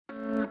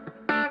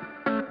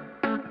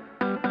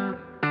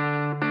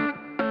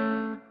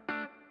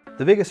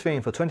The biggest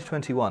theme for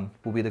 2021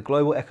 will be the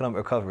global economic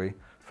recovery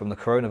from the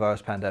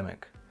coronavirus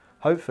pandemic.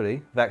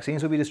 Hopefully,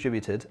 vaccines will be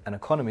distributed and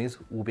economies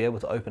will be able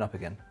to open up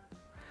again.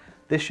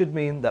 This should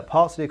mean that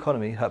parts of the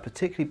economy hurt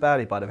particularly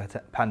badly by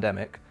the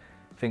pandemic,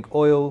 think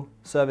oil,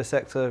 service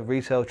sector,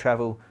 retail,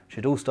 travel,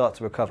 should all start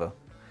to recover.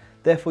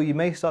 Therefore, you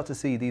may start to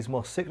see these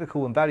more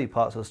cyclical and value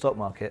parts of the stock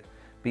market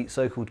beat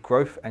so-called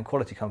growth and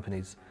quality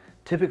companies,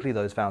 typically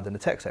those found in the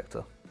tech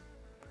sector.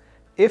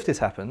 If this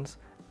happens,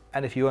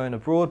 and if you own a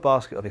broad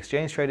basket of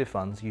exchange-traded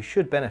funds, you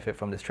should benefit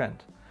from this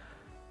trend.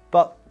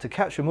 But to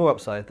capture more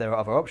upside, there are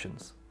other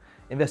options.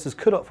 Investors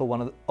could opt for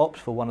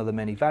one of the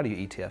many value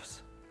ETFs.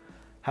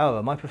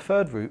 However, my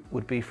preferred route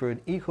would be through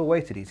an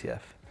equal-weighted ETF.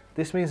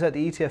 This means that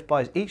the ETF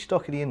buys each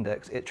stock in the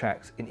index it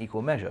tracks in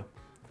equal measure.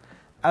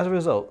 As a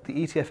result, the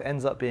ETF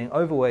ends up being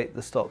overweight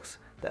the stocks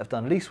that have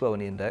done least well in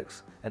the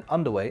index and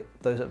underweight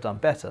those that have done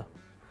better.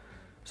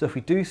 So if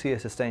we do see a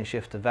sustained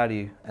shift to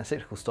value and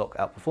cyclical stock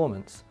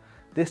outperformance,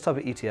 this type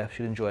of ETF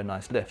should enjoy a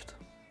nice lift.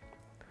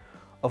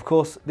 Of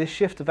course, this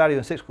shift to value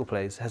and cyclical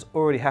plays has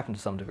already happened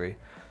to some degree,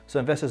 so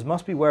investors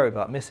must be wary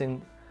about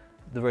missing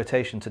the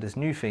rotation to this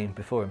new theme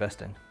before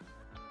investing.